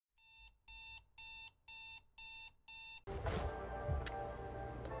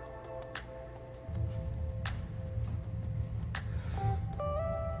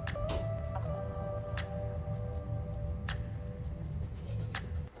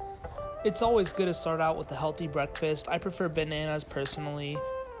It's always good to start out with a healthy breakfast. I prefer bananas personally.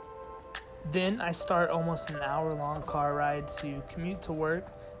 Then I start almost an hour-long car ride to commute to work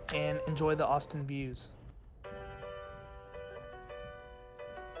and enjoy the Austin views.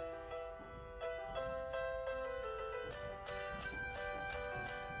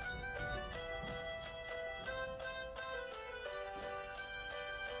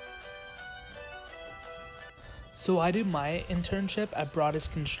 So I do my internship at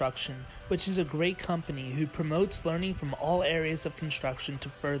Broadest Construction, which is a great company who promotes learning from all areas of construction to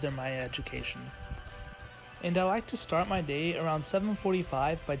further my education. And I like to start my day around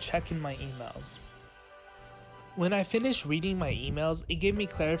 7:45 by checking my emails. When I finished reading my emails, it gave me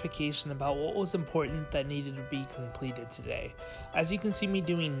clarification about what was important that needed to be completed today. As you can see me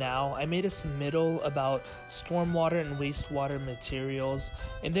doing now, I made a submittal about stormwater and wastewater materials,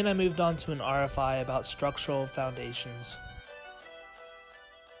 and then I moved on to an RFI about structural foundations.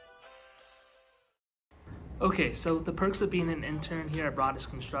 Okay, so the perks of being an intern here at Broadest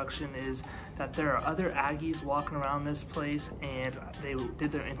Construction is that there are other Aggies walking around this place, and they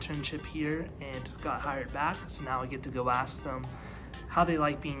did their internship here and got hired back, so now I get to go ask them how they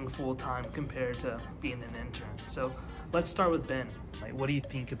like being full-time compared to being an intern. So let's start with Ben. Like, what do you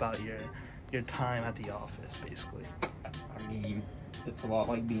think about your time at the office, basically? I mean, it's a lot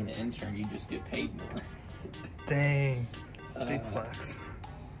like being an intern, you just get paid more. Dang, big flex.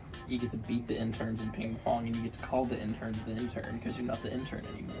 You get to beat the interns in ping pong, and you get to call the interns the intern because you're not the intern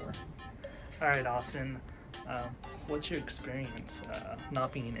anymore. All right, Austin, what's your experience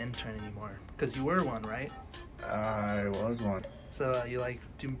not being an intern anymore? Because you were one, right? I was one. So you like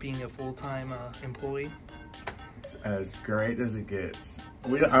being a full-time employee? It's as great as it gets. I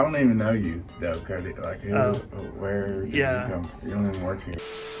don't even know you, though, Cody. Like, where did you come from? You don't even work here.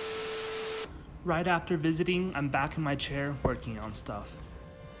 Right after visiting, I'm back in my chair working on stuff.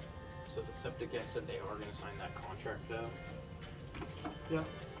 So the septic guy said they are going to sign that contract though. Yeah.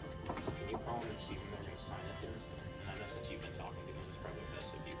 Can you call them and see when they're going to sign it there? And I know since you've been talking to them, it's probably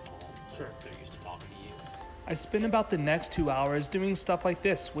best if you call them. Sure. They're used to talking to you. I spent about the next 2 hours doing stuff like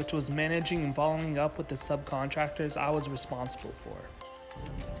this, which was managing and following up with the subcontractors I was responsible for.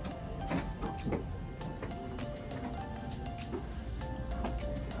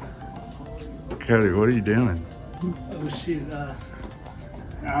 Cody, what are you doing? Oh shoot,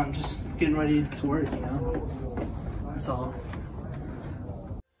 I'm just getting ready to work, you know? That's all.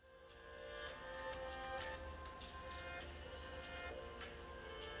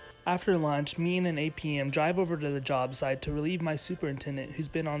 After lunch, me and an APM drive over to the job site to relieve my superintendent who's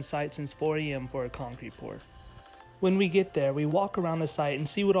been on site since 4 a.m. for a concrete pour. When we get there, we walk around the site and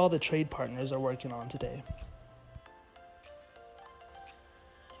see what all the trade partners are working on today.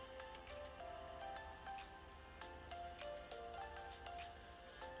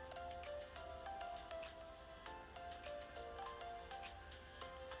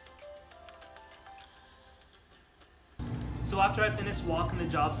 So after I finish walking the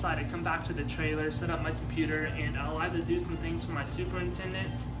job site, I come back to the trailer, set up my computer, and I'll either do some things for my superintendent,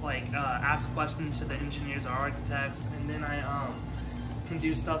 like ask questions to the engineers or architects, and then I can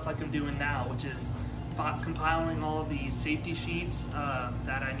do stuff like I'm doing now, which is compiling all of the safety sheets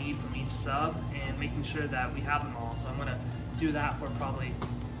that I need from each sub and making sure that we have them all. So I'm gonna do that for probably,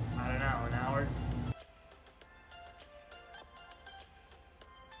 I don't know, an hour.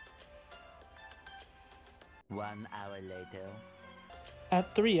 One hour later.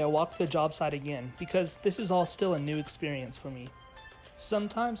 At 3, I walk the job site again, because this is all still a new experience for me.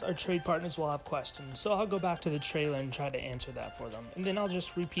 Sometimes our trade partners will have questions, so I'll go back to the trailer and try to answer that for them, and then I'll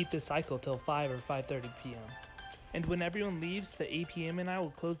just repeat this cycle till 5 or 5:30 p.m. And when everyone leaves, the APM and I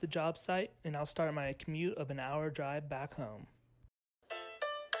will close the job site, and I'll start my commute of an hour drive back home.